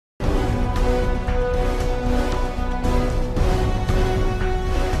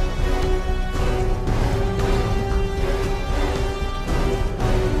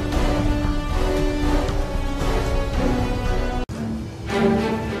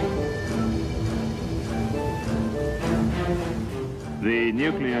the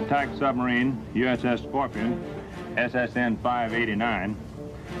nuclear attack submarine USS Scorpion SSN 589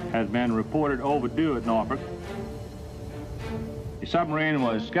 has been reported overdue at Norfolk. The submarine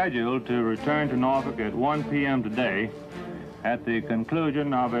was scheduled to return to Norfolk at 1 p.m. today at the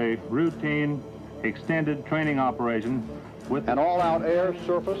conclusion of a routine extended training operation with an all-out air,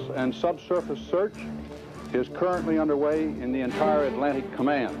 surface, and subsurface search is currently underway in the entire Atlantic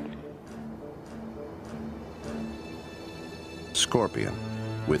Command. Scorpion,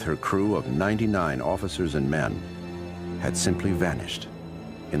 with her crew of 99 officers and men, had simply vanished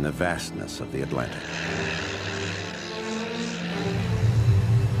in the vastness of the Atlantic.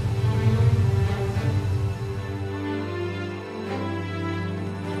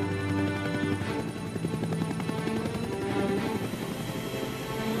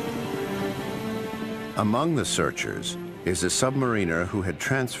 Among the searchers is a submariner who had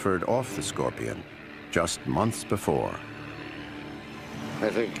transferred off the Scorpion just months before. I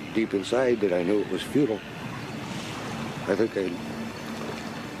think deep inside that I knew it was futile. I think I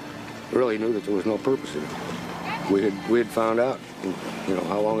really knew that there was no purpose in it. We had found out, you know,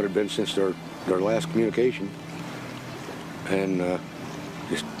 how long it had been since their last communication, and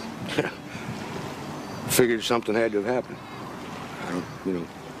just figured something had to have happened. I don't, you know.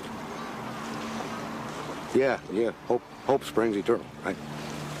 Yeah. Hope springs eternal, right?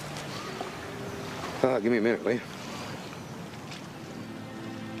 Give me a minute, will you?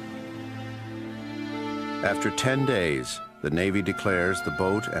 After 10 days, the Navy declares the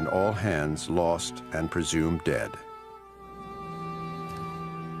boat and all hands lost and presumed dead.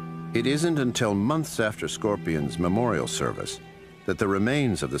 It isn't until months after Scorpion's memorial service that the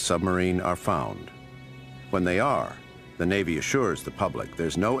remains of the submarine are found. When they are, the Navy assures the public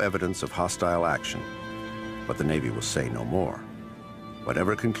there's no evidence of hostile action, but the Navy will say no more.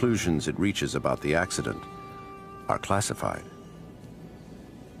 Whatever conclusions it reaches about the accident are classified.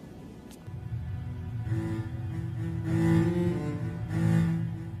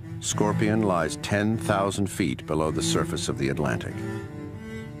 Scorpion lies 10,000 feet below the surface of the Atlantic.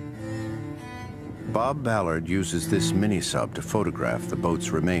 Bob Ballard uses this mini-sub to photograph the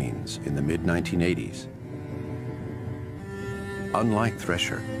boat's remains in the mid-1980s. Unlike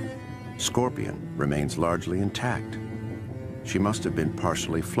Thresher, Scorpion remains largely intact. She must have been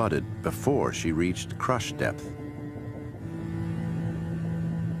partially flooded before she reached crush depth.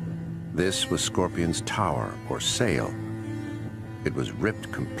 This was Scorpion's tower or sail. It was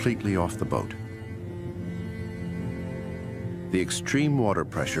ripped completely off the boat. The extreme water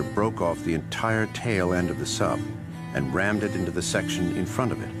pressure broke off the entire tail end of the sub and rammed it into the section in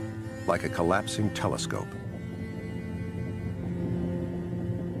front of it, like a collapsing telescope.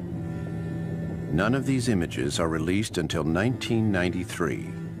 None of these images are released until 1993.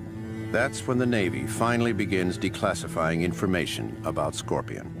 That's when the Navy finally begins declassifying information about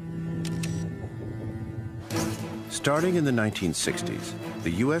Scorpion. Starting in the 1960s,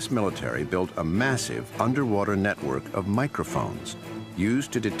 the U.S. military built a massive underwater network of microphones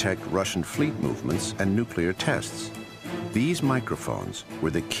used to detect Russian fleet movements and nuclear tests. These microphones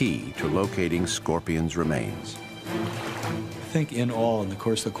were the key to locating Scorpion's remains. I think in all, in the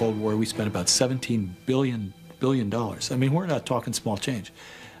course of the Cold War, we spent about $17 billion. I mean, we're not talking small change.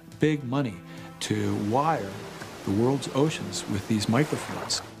 Big money to wire the world's oceans with these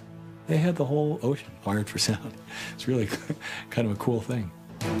microphones. They had the whole ocean wired for sound. It's really kind of a cool thing.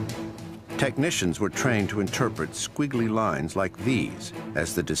 Technicians were trained to interpret squiggly lines like these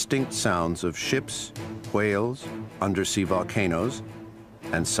as the distinct sounds of ships, whales, undersea volcanoes,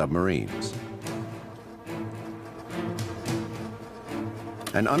 and submarines.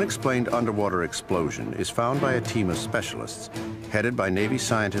 An unexplained underwater explosion is found by a team of specialists headed by Navy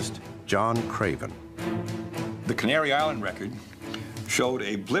scientist John Craven. The Canary Island record showed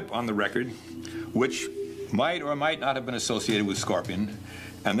a blip on the record which might or might not have been associated with Scorpion,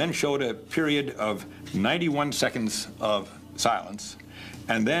 and then showed a period of 91 seconds of silence,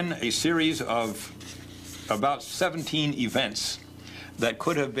 and then a series of about 17 events that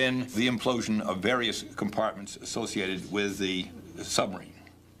could have been the implosion of various compartments associated with the submarine.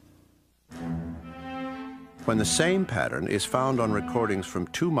 When the same pattern is found on recordings from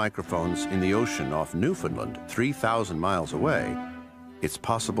 2 microphones in the ocean off Newfoundland, 3,000 miles away, it's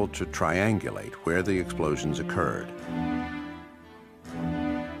possible to triangulate where the explosions occurred.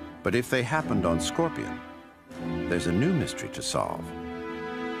 But if they happened on Scorpion, there's a new mystery to solve.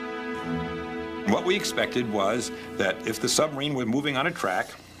 What we expected was that if the submarine were moving on a track,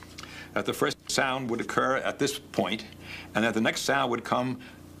 that the first sound would occur at this point, and that the next sound would come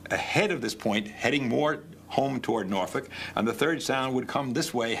ahead of this point, heading more home toward Norfolk, and the third sound would come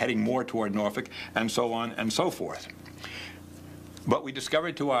this way, heading more toward Norfolk, and so on and so forth. But we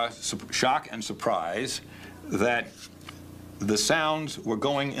discovered to our shock and surprise that the sounds were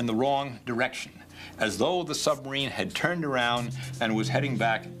going in the wrong direction, as though the submarine had turned around and was heading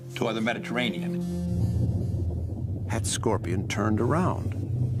back toward the Mediterranean. Had Scorpion turned around?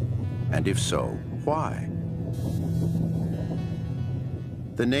 And if so, why?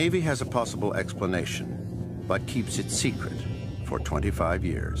 The Navy has a possible explanation, but keeps it secret for 25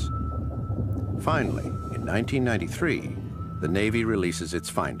 years. Finally, in 1993, the Navy releases its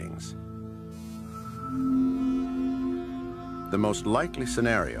findings. The most likely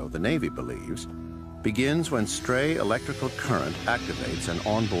scenario, the Navy believes, begins when stray electrical current activates an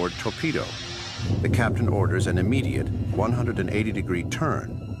onboard torpedo. The captain orders an immediate 180-degree turn,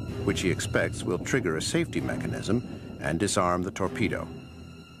 which he expects will trigger a safety mechanism and disarm the torpedo.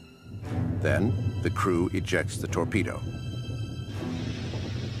 Then, the crew ejects the torpedo.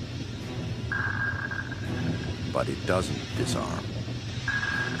 But it doesn't disarm.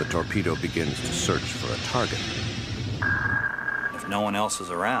 The torpedo begins to search for a target. If no one else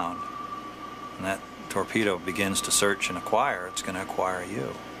is around, and that torpedo begins to search and acquire, it's going to acquire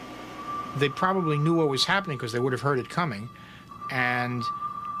you. They probably knew what was happening because they would have heard it coming, and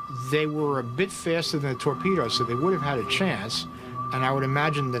they were a bit faster than the torpedo, so they would have had a chance, and I would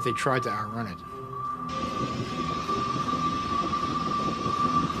imagine that they tried to outrun it.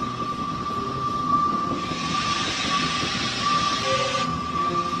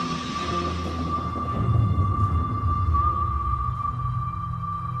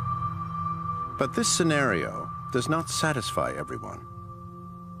 But this scenario does not satisfy everyone.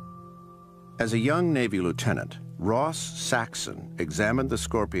 As a young Navy lieutenant, Ross Saxon examined the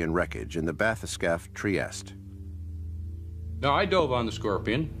Scorpion wreckage in the bathyscaphe Trieste. Now, I dove on the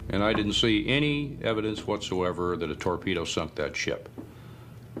Scorpion, and I didn't see any evidence whatsoever that a torpedo sunk that ship.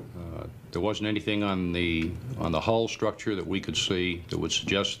 There wasn't anything on the hull structure that we could see that would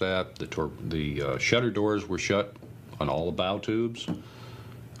suggest that. The shutter doors were shut on all the bow tubes.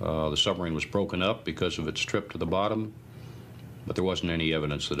 The submarine was broken up because of its trip to the bottom, but there wasn't any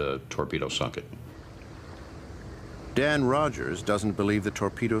evidence that a torpedo sunk it. Dan Rogers doesn't believe the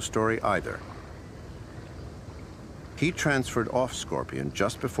torpedo story either. He transferred off Scorpion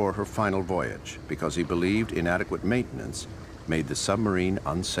just before her final voyage because he believed inadequate maintenance made the submarine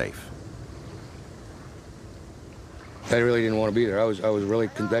unsafe. I really didn't want to be there. I was really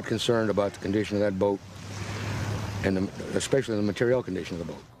that concerned about the condition of that boat, and especially the material condition of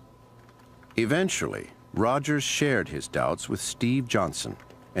the boat. Eventually, Rogers shared his doubts with Steve Johnson,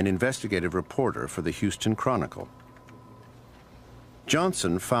 an investigative reporter for the Houston Chronicle.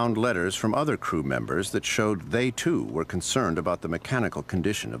 Johnson found letters from other crew members that showed they too were concerned about the mechanical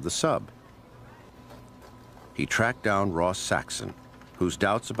condition of the sub. He tracked down Ross Saxon, whose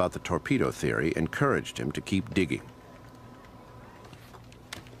doubts about the torpedo theory encouraged him to keep digging.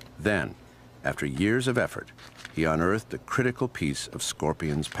 Then, after years of effort, he unearthed a critical piece of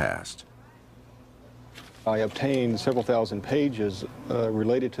Scorpion's past. I obtained several thousand pages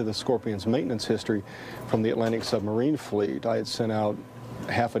related to the Scorpion's maintenance history from the Atlantic Submarine Fleet. I had sent out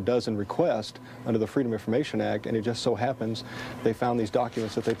half a dozen requests under the Freedom of Information Act, and it just so happens they found these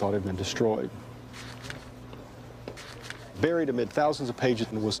documents that they thought had been destroyed. Buried amid thousands of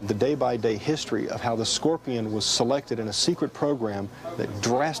pages was the day-by-day history of how the Scorpion was selected in a secret program that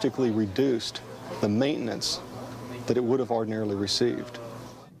drastically reduced the maintenance that it would have ordinarily received.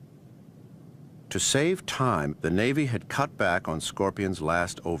 To save time, the Navy had cut back on Scorpion's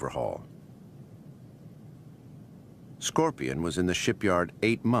last overhaul. Scorpion was in the shipyard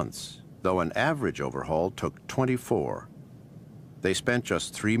 8 months, though an average overhaul took 24. They spent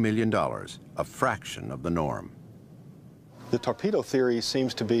just $3 million, a fraction of the norm. The torpedo theory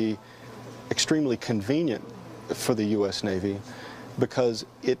seems to be extremely convenient for the U.S. Navy because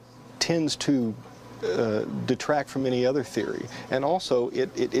it tends to detract from any other theory. And also,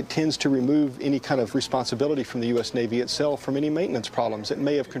 it tends to remove any kind of responsibility from the U.S. Navy itself from any maintenance problems that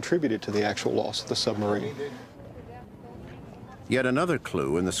may have contributed to the actual loss of the submarine. Yet another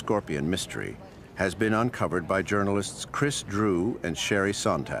clue in the Scorpion mystery has been uncovered by journalists Chris Drew and Sherry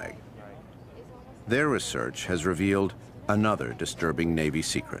Sontag. Their research has revealed another disturbing Navy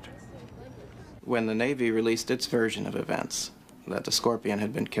secret. When the Navy released its version of events, that the Scorpion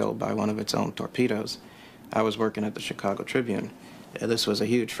had been killed by one of its own torpedoes, I was working at the Chicago Tribune. This was a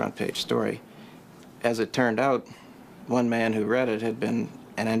huge front-page story. As it turned out, one man who read it had been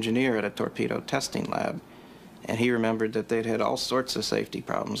an engineer at a torpedo testing lab, and he remembered that they'd had all sorts of safety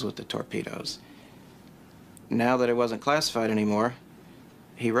problems with the torpedoes. Now that it wasn't classified anymore,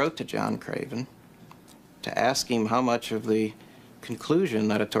 he wrote to John Craven to ask him how much of the conclusion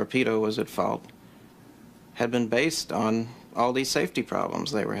that a torpedo was at fault had been based on all these safety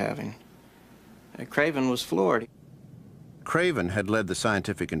problems they were having. Craven was floored. Craven had led the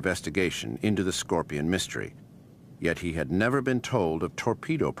scientific investigation into the Scorpion mystery, yet he had never been told of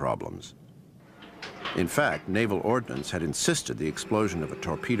torpedo problems. In fact, Naval Ordnance had insisted the explosion of a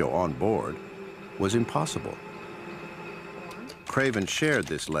torpedo on board was impossible. Craven shared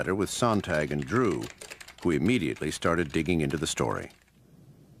this letter with Sontag and Drew, who immediately started digging into the story.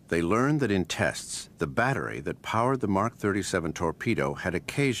 They learned that in tests, the battery that powered the Mark 37 torpedo had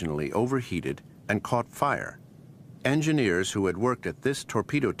occasionally overheated and caught fire. Engineers who had worked at this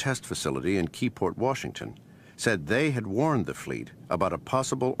torpedo test facility in Keyport, Washington, said they had warned the fleet about a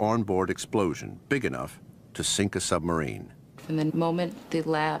possible onboard explosion big enough to sink a submarine. From the moment the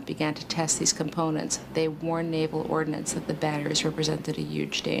lab began to test these components, they warned Naval Ordnance that the batteries represented a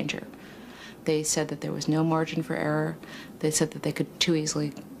huge danger. They said that there was no margin for error. They said that they could too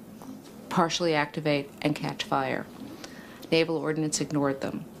easily partially activate and catch fire. Naval Ordnance ignored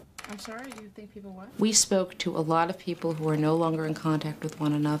them. I'm sorry, you think people what? We spoke to a lot of people who are no longer in contact with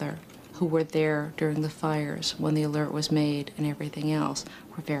one another, who were there during the fires when the alert was made and everything else.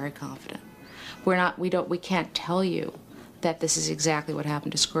 We're very confident. We can't tell you that this is exactly what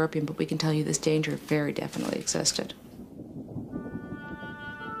happened to Scorpion, but we can tell you this danger very definitely existed.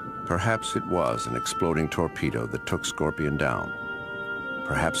 Perhaps it was an exploding torpedo that took Scorpion down.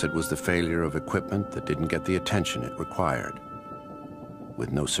 Perhaps it was the failure of equipment that didn't get the attention it required.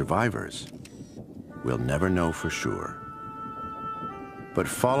 With no survivors, we'll never know for sure. But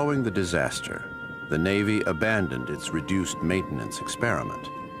following the disaster, the Navy abandoned its reduced maintenance experiment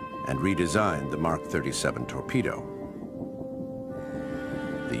and redesigned the Mark 37 torpedo.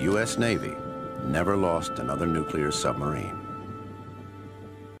 The U.S. Navy never lost another nuclear submarine.